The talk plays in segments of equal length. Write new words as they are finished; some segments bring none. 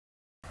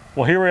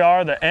Well, here we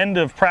are, the end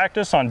of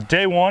practice on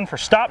day one for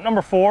stop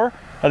number 4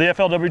 of the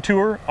FLW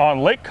Tour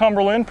on Lake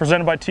Cumberland,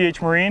 presented by TH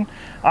Marine.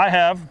 I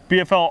have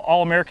BFL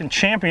All-American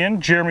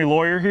champion Jeremy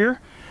Lawyer here,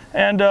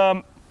 and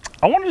I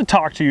wanted to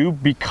talk to you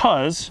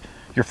because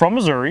you're from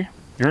Missouri,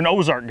 you're an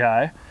Ozark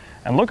guy,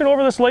 and looking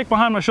over this lake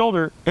behind my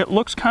shoulder, it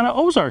looks kind of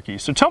Ozarky.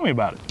 So tell me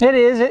about it. It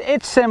is.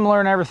 It's similar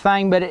and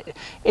everything, but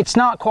it's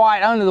not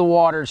quite under the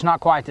water. It's not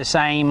quite the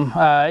same.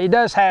 It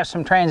does have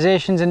some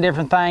transitions and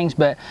different things,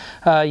 but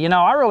you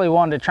know, I really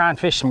wanted to try and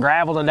fish some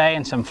gravel today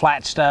and some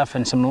flat stuff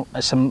and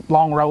some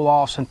long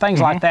roll-offs and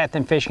things like that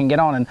then fish can get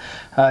on. And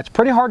it's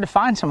pretty hard to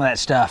find some of that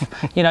stuff.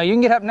 You know, you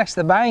can get up next to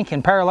the bank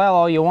and parallel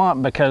all you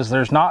want because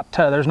there's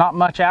not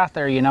much out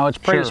there. You know, it's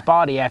pretty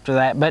spotty after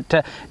that.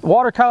 But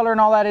watercolor and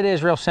all that, it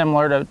is real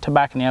similar to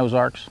back in the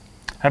Ozarks.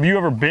 Have you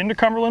ever been to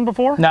Cumberland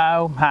before?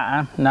 No,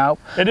 no.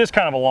 It is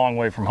kind of a long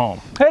way from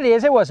home. It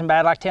is. It wasn't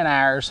bad, like 10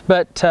 hours.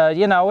 But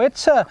you know,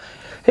 it's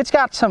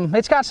got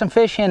some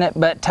fish in it.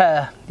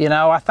 But you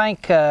know, I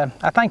think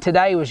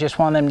today was just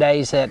one of them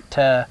days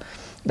that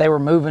they were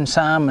moving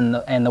some,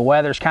 and the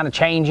weather's kind of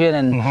changing,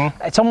 and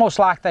it's almost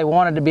like they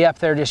wanted to be up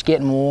there just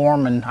getting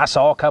warm. And I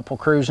saw a couple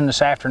cruising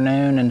this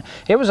afternoon, and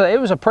it was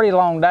a pretty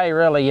long day,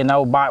 really, you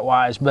know,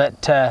 bite-wise.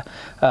 But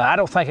I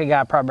don't think a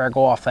guy probably better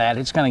go off that.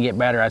 It's going to get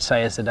better, I'd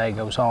say, as the day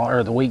goes on,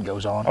 or the week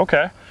goes on.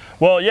 Okay.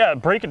 Well, yeah,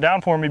 break it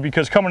down for me,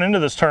 because coming into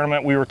this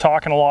tournament, we were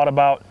talking a lot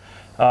about,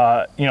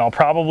 you know,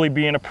 probably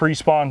being a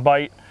pre-spawn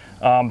bite.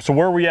 So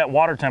where are we at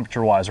water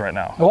temperature-wise right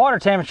now? The water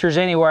temperature is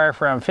anywhere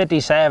from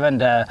 57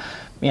 to,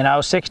 you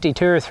know,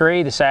 62 or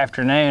 3 this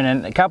afternoon,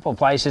 and a couple of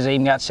places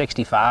even got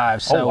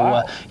 65.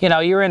 So, you know,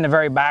 you're in the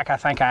very back. I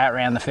think I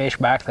outran the fish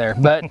back there.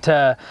 But,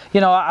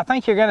 you know, I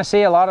think you're going to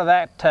see a lot of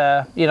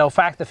that, you know,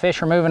 fact the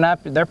fish are moving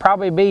up. There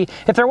probably be,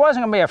 if there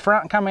wasn't going to be a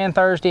front come in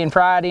Thursday and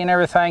Friday and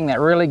everything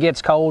that really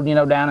gets cold, you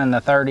know, down in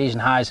the 30s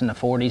and highs in the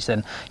 40s,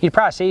 then you'd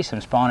probably see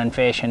some spawning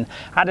fish. And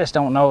I just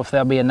don't know if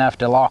there'll be enough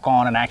to lock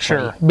on and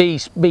actually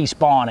be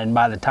spawning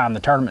by the time the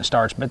tournament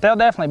starts. But there'll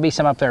definitely be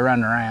some up there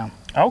running around.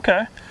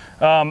 Okay.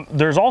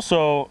 There's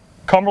also,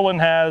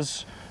 Cumberland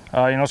has, you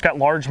know, it's got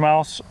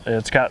largemouths,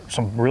 it's got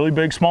some really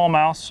big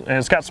smallmouths, and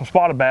it's got some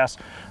spotted bass.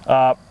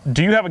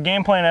 Do you have a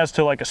game plan as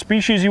to like a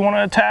species you want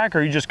to attack, or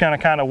are you just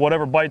kind of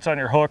whatever bites on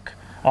your hook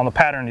on the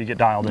pattern you get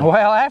dialed in?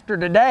 Well, after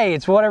today,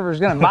 it's whatever's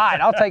going to bite.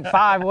 I'll take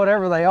 5,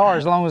 whatever they are,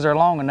 as long as they're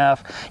long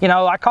enough. You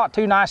know, I caught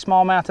 2 nice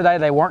smallmouth today.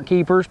 They weren't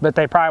keepers, but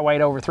they probably weighed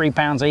over 3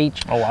 pounds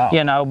each. Oh, wow.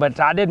 You know, but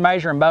I did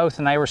measure them both,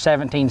 and they were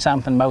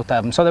 17-something, both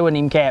of them, so they wasn't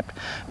even capped.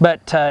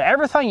 But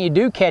everything you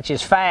do catch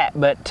is fat,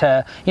 but,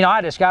 you know,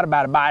 I just got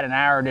about a bite an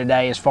hour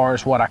today as far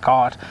as what I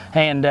caught.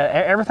 And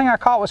everything I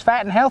caught was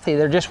fat and healthy.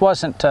 There just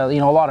wasn't, you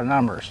know, a lot of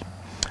numbers.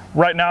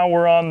 Right now,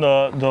 we're on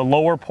the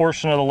lower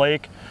portion of the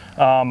lake.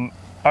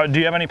 Do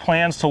you have any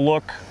plans to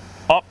look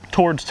up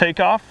towards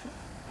takeoff?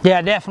 Yeah,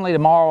 definitely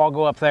tomorrow I'll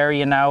go up there.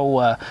 You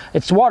know,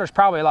 the water's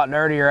probably a lot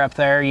dirtier up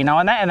there, you know,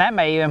 and that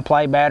may even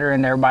play better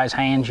in everybody's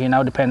hands, you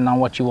know, depending on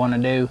what you want to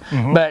do.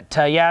 But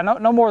yeah,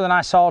 no more than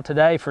I saw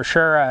today for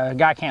sure. A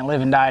guy can't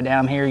live and die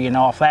down here, you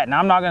know, off that. And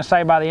I'm not going to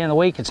say by the end of the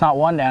week it's not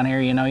one down here,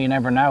 you know, you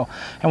never know.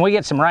 And we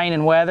get some rain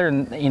and weather,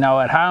 and you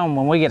know, at home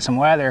when we get some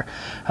weather,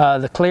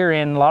 the clear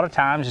end a lot of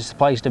times is the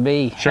place to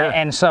be. Sure.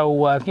 And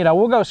so, you know,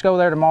 we'll go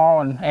there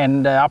tomorrow,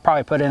 and I'll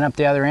probably put in up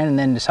the other end and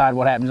then decide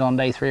what happens on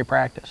day 3 of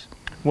practice.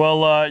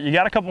 Well, you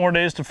got a couple more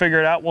days to figure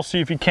it out. We'll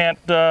see if you can't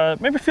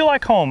maybe feel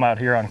like home out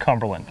here on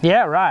Cumberland.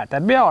 Yeah, right.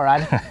 That'd be all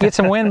right. Get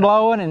some wind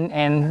blowing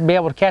and be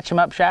able to catch them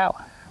up shallow.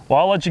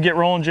 Well, I'll let you get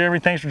rolling, Jeremy.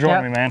 Thanks for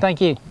joining me, man.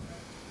 Thank you.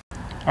 All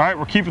right,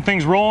 we're keeping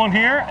things rolling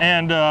here,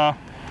 and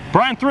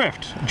Brian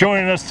Thrift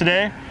joining us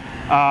today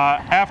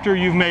after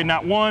you've made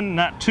not 1,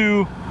 not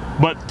 2,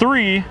 but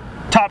 3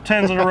 top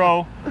 10s in a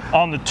row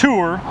on the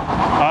tour,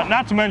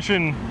 not to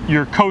mention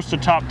your Costa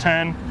top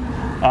 10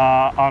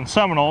 on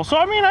Seminole. So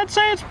I mean, I'd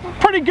say it's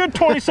pretty good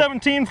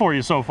 2017 for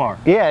you so far.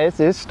 Yeah,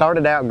 it's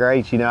started out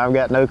great. You know, I've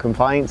got no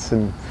complaints,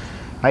 and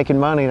making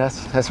money,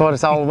 that's what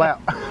it's all about.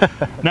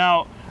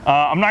 Now,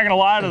 I'm not going to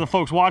lie to the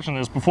folks watching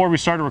this. Before we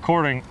started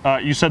recording,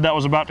 you said that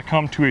was about to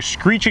come to a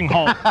screeching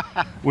halt,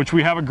 which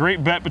we have a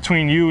great bet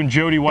between you and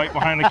Jody White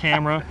behind the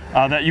camera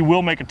that you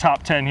will make a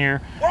top 10 here.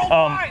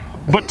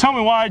 But tell me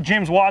why,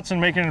 James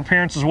Watson making an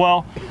appearance as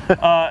well.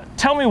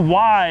 Tell me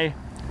why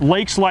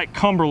lakes like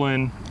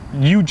Cumberland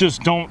you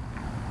just don't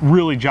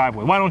really jive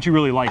with. Why don't you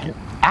really like it?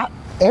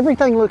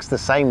 Everything looks the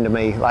same to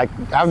me. Like,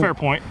 fair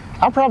point.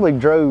 I probably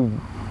drove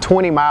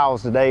 20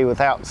 miles today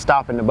without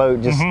stopping the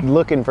boat, just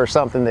looking for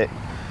something that,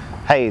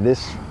 hey,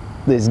 this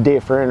is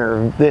different,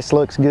 or this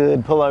looks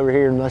good, pull over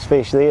here and let's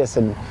fish this.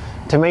 And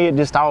to me, it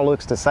just all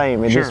looks the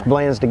same. It just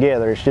blends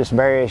together. It's just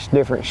various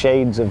different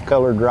shades of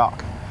colored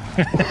rock.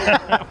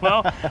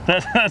 Well,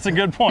 that's a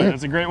good point.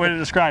 That's a great way to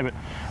describe it.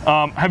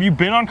 Have you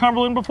been on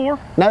Cumberland before?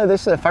 No,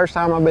 this is the first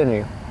time I've been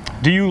here.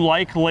 Do you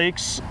like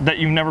lakes that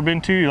you've never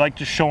been to? You like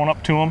just showing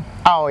up to them?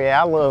 Oh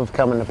yeah, I love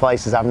coming to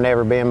places I've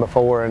never been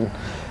before, and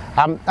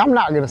I'm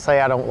not going to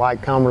say I don't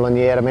like Cumberland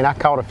yet. I mean, I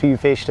caught a few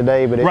fish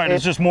today, but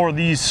it's just more of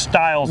these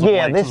styles of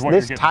lakes. Yeah,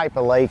 this type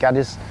of lake,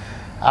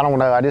 I don't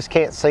know, I just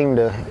can't seem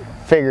to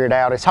figure it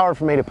out. It's hard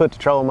for me to put the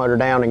trolling motor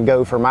down and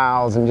go for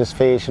miles and just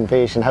fish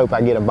and hope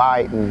I get a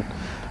bite, and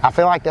I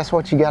feel like that's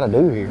what you got to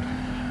do here.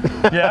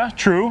 Yeah,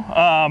 true.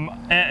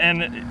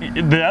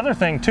 And the other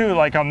thing too,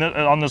 like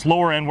on this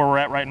lower end where we're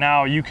at right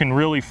now, you can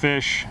really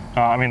fish.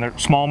 I mean, there's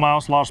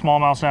smallmouth, a lot of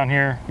smallmouth down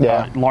here.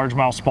 Yeah.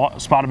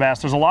 Largemouth, spotted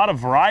bass. There's a lot of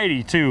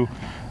variety too.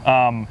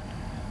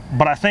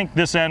 But I think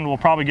this end will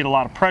probably get a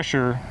lot of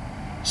pressure.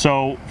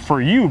 So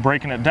for you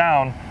breaking it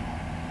down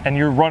and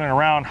you're running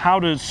around, how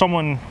does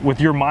someone with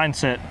your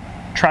mindset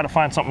try to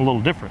find something a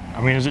little different?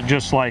 I mean, is it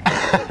just like...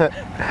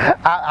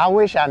 I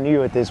wish I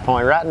knew at this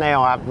point. Right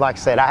now, like I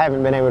said, I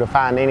haven't been able to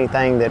find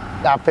anything that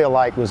I feel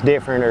like was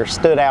different or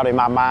stood out in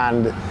my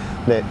mind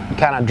that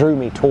kind of drew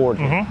me toward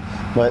it.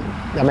 But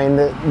I mean,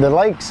 the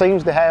lake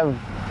seems to have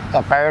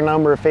a fair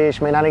number of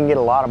fish. I mean, I didn't get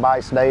a lot of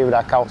bites today, but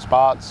I caught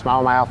spots,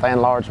 smallmouth and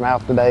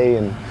largemouth today,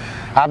 and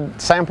I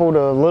sampled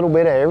a little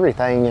bit of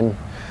everything and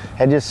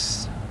had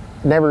just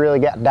never really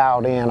got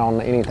dialed in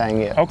on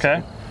anything yet.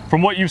 Okay.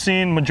 From what you've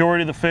seen,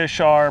 majority of the fish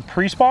are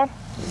pre-spawn?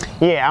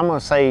 Yeah, I'm going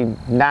to say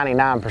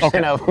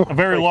 99% of them. A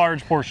very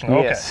large portion.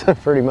 Okay. Yes,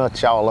 pretty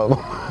much all of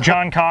them.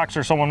 John Cox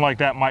or someone like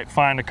that might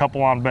find a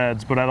couple on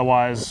beds, but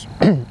otherwise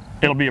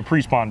it'll be a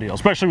pre-spawn deal,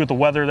 especially with the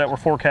weather that we're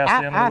forecasting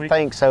at the end of the week. I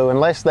think so.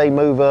 Unless they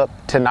move up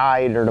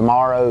tonight or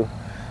tomorrow,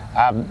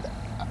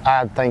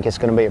 I think it's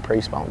going to be a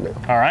pre-spawn deal.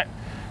 All right.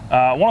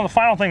 One of the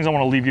final things I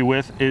want to leave you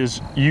with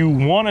is you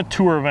won a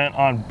tour event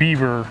on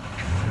beaver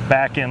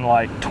back in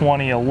like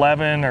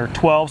 2011 or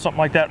 12, something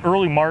like that,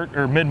 early March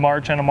or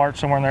mid-March, end of March,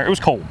 somewhere in there. It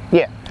was cold.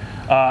 Yeah.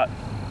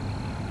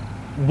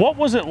 What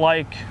was it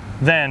like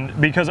then?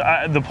 Because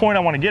the point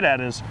I want to get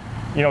at is,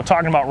 you know,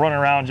 talking about running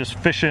around just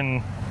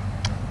fishing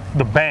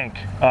the bank.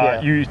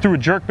 Yeah. You threw a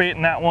jerkbait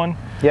in that one.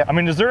 Yeah. I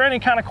mean, is there any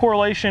kind of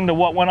correlation to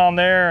what went on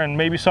there and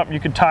maybe something you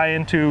could tie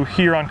into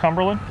here on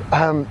Cumberland?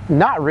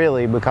 Not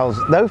really, because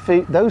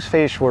those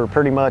fish were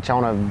pretty much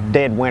on a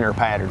dead winter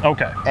pattern.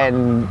 Okay.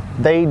 And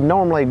they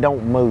normally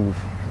don't move.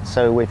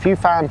 So if you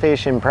find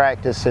fish in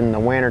practice in the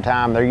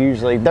wintertime, they're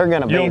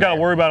going to be You don't got to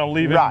worry about them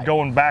leaving and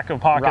going back of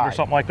pocket or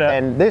something like that?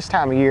 And this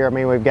time of year, I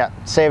mean, we've got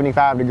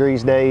 75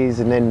 degrees days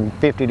and then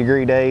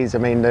 50-degree days. I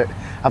mean,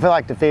 I feel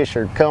like the fish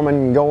are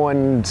coming,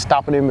 going,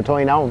 stopping in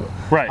between. I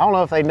don't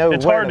know if they know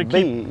it's where hard to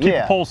keep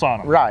a pulse on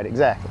them. Right,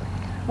 exactly.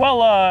 Well,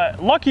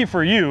 lucky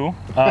for you,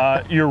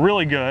 you're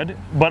really good,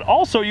 but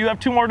also you have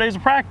 2 more days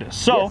of practice.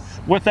 So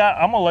with that,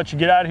 I'm going to let you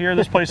get out of here.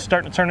 This place is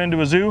starting to turn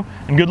into a zoo,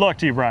 and good luck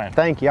to you, Brian.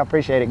 Thank you. I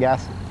appreciate it,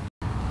 guys.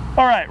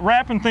 All right,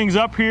 wrapping things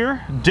up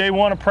here. Day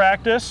 1 of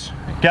practice.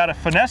 Got a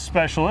finesse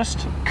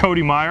specialist,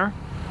 Cody Meyer.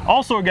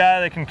 Also a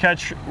guy that can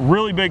catch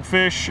really big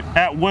fish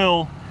at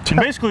will, in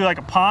basically like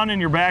a pond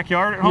in your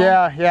backyard at home.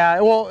 Yeah.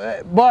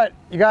 Well, but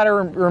you got to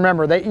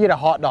remember, they eat a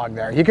hot dog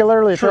there. You can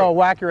literally throw a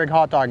wacky rig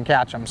hot dog and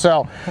catch them.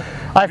 So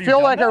I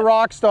feel like a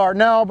rock star.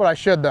 No, but I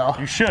should though.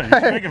 You should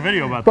make a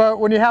video about that. But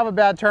when you have a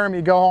bad tournament,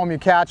 you go home, you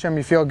catch them,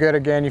 you feel good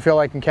again, you feel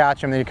like you can catch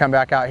them, then you come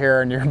back out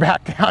here and you're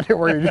back down to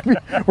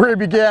where you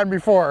began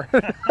before.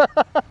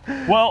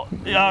 Well,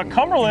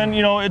 Cumberland,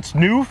 you know, it's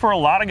new for a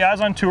lot of guys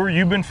on tour.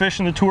 You've been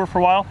fishing the tour for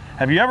a while.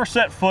 Have you ever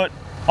set foot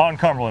on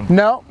Cumberland?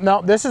 No,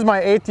 this is my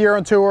 8th year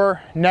on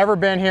tour. Never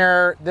been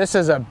here. This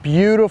is a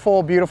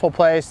beautiful, beautiful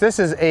place. This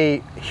is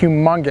a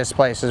humongous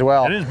place as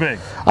well. It is big.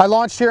 I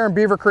launched here in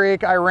Beaver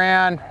Creek. I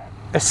ran,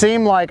 it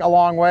seemed like a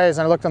long ways,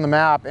 and I looked on the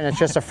map and it's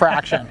just a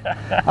fraction.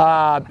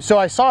 So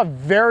I saw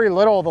very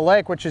little of the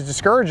lake, which is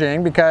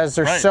discouraging because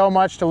there's so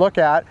much to look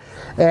at,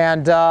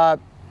 and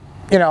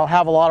you know,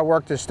 have a lot of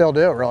work to still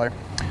do, really.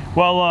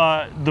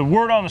 Well, the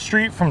word on the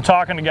street from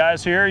talking to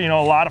guys here, you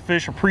know, a lot of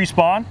fish are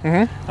pre-spawn,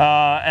 and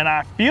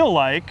I feel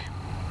like,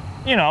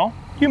 you know,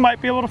 you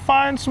might be able to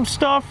find some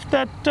stuff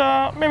that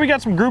maybe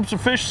got some groups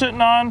of fish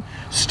sitting on,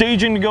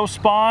 staging to go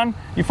spawn.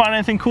 You find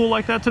anything cool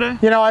like that today?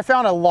 You know, I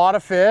found a lot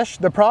of fish.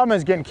 The problem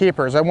is getting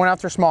keepers. I went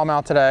after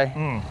smallmouth today.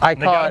 They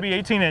gotta be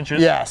 18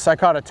 inches. Yes, I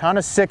caught a ton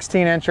of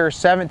 16-inchers,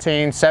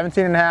 17,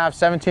 17 and a half,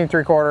 17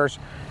 3/4.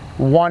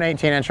 1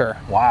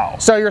 18-incher. Wow.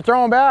 So you're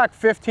throwing back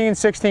 15,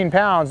 16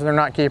 pounds and they're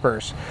not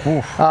keepers,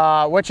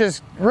 which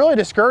is really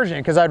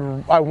discouraging because I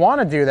want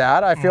to do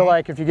that. I feel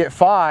like if you get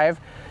 5,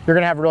 you're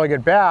going to have a really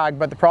good bag,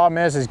 but the problem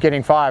is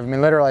getting 5. I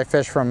mean, literally I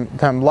fished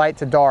from light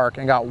to dark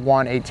and got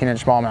 1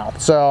 18-inch smallmouth.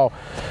 So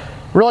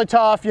really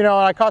tough, you know,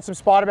 and I caught some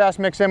spotted bass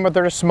mixed in, but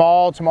they're just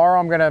small. Tomorrow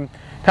I'm going to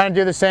kind of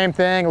do the same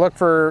thing, look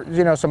for,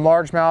 you know, some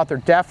largemouth. They're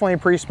definitely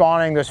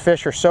pre-spawning. Those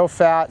fish are so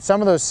fat.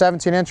 Some of those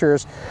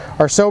 17-inchers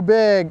are so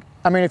big,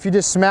 I mean, if you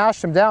just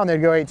smashed them down,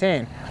 they'd go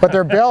 18. But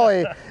their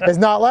belly is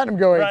not letting them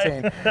go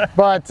 18.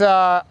 But,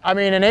 I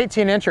mean, an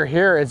 18-incher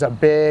here is a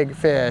big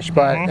fish,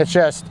 but it's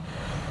just,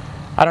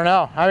 I don't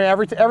know. I mean,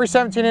 every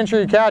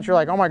 17-incher you catch, you're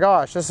like, oh my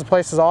gosh, this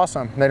place is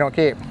awesome. They don't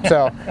keep.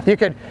 So you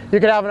could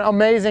have an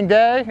amazing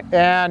day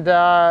and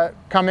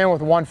come in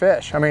with 1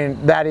 fish. I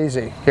mean, that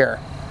easy here.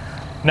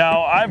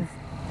 Now,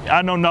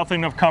 I know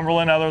nothing of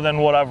Cumberland other than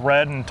what I've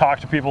read and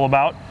talked to people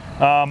about.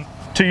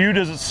 To you,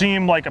 does it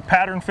seem like a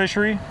pattern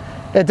fishery?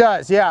 It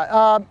does,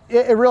 yeah.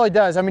 It really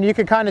does. I mean, you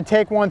could kind of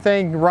take one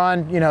thing,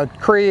 run, you know,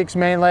 creeks,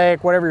 main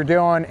lake, whatever you're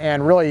doing,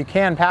 and really you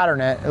can pattern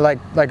it. Like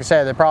I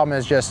said, the problem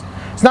is just,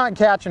 it's not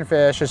catching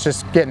fish, it's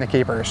just getting the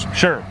keepers.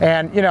 Sure.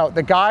 And, you know,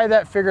 the guy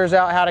that figures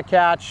out how to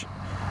catch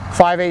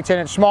 5/8,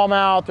 10-inch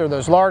smallmouth or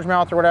those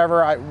largemouth or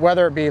whatever,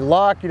 whether it be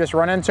luck, you just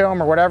run into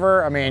them or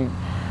whatever, I mean,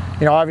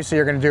 you know, obviously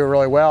you're going to do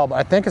really well, but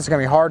I think it's going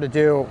to be hard to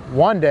do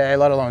one day,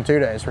 let alone 2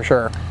 days for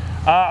sure.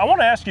 I want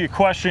to ask you a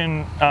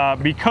question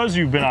because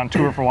you've been on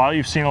tour for a while.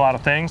 You've seen a lot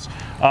of things.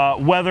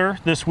 Weather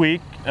this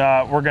week.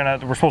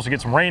 We're supposed to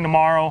get some rain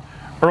tomorrow.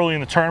 Early in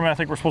the tournament, I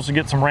think we're supposed to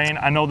get some rain.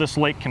 I know this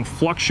lake can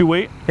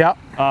fluctuate. Yep.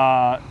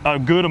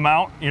 A good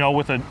amount, you know,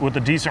 with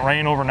a decent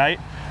rain overnight.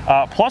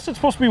 Plus, it's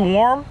supposed to be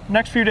warm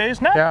next few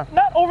days. Not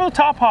over the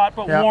top hot,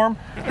 but warm,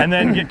 and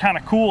then get kind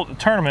of cool at the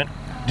tournament.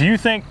 Do you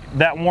think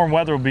that warm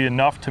weather will be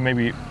enough to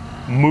maybe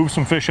move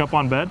some fish up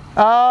on bed?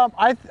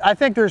 I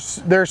think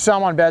there's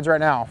some on beds right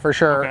now for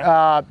sure.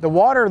 Okay. The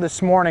water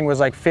this morning was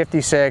like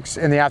 56,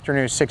 in the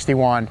afternoon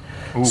 61.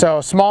 Ooh. So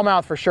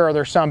smallmouth for sure,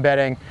 there's some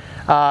bedding.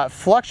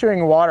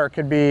 Fluctuating water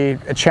could be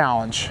a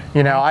challenge.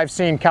 You know, I've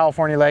seen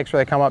California lakes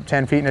where they come up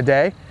 10 feet in a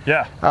day.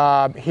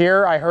 Yeah.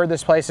 Here I heard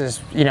this place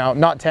is, you know,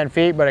 not 10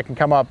 feet, but it can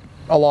come up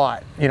a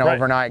lot, you know,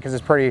 overnight, because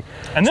it's pretty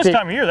And this steep.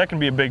 time of year, that can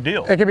be a big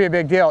deal. It can be a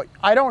big deal.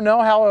 I don't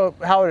know how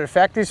it would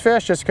affect these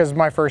fish, just because it's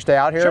my first day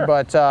out here,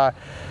 but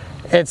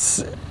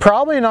it's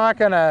probably not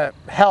going to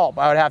help,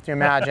 I would have to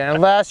imagine,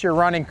 unless you're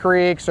running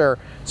creeks or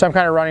some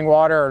kind of running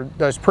water, or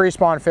those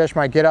pre-spawn fish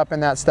might get up in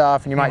that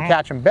stuff and you might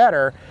catch them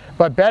better,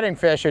 but bedding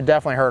fish would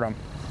definitely hurt them.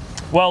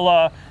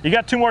 Well, you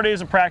got 2 more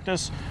days of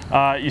practice.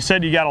 You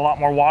said you got a lot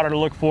more water to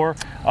look for.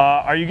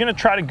 Are you going to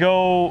try to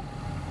go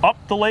up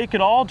the lake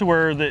at all to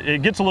where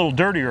it gets a little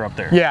dirtier up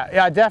there? Yeah,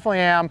 I definitely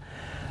am.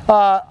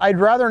 I'd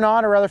rather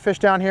not. I'd rather fish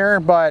down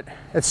here, but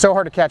it's so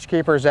hard to catch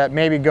keepers that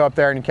maybe go up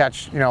there and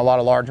catch, you know, a lot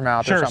of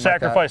largemouth or something like that.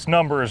 Sacrifice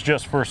numbers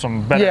just for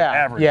some better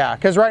average. Yeah,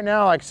 because right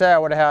now, like I said, I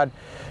would have had,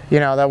 you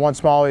know, that one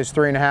smallies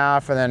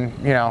 3.5 and then,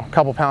 you know, a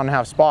couple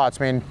 £1.5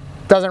 spots. I mean,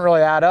 it doesn't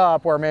really add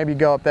up, where maybe you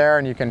go up there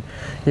and you can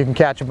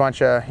catch a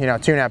bunch of, you know,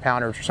 2.5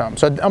 pounders or something.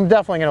 So I'm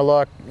definitely going to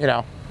look, you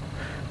know,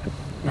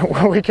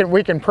 we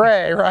can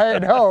pray, right,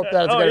 and hope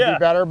that it's going to be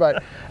better,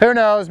 but who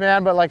knows,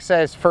 man. But like I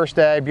say, it's the first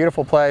day,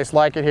 beautiful place,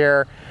 like it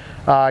here.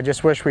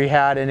 Just wish we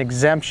had an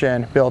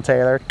exemption, Bill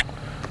Taylor,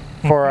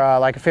 for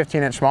like a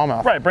 15-inch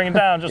smallmouth. Right, bring it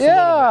down just a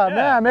little bit. Yeah,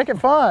 man, make it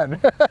fun.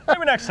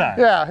 Maybe next time.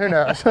 Yeah, who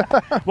knows.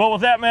 Well,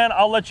 with that, man,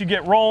 I'll let you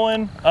get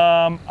rolling.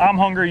 I'm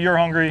hungry, you're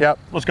hungry. Yep.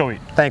 Let's go eat.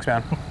 Thanks,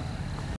 man.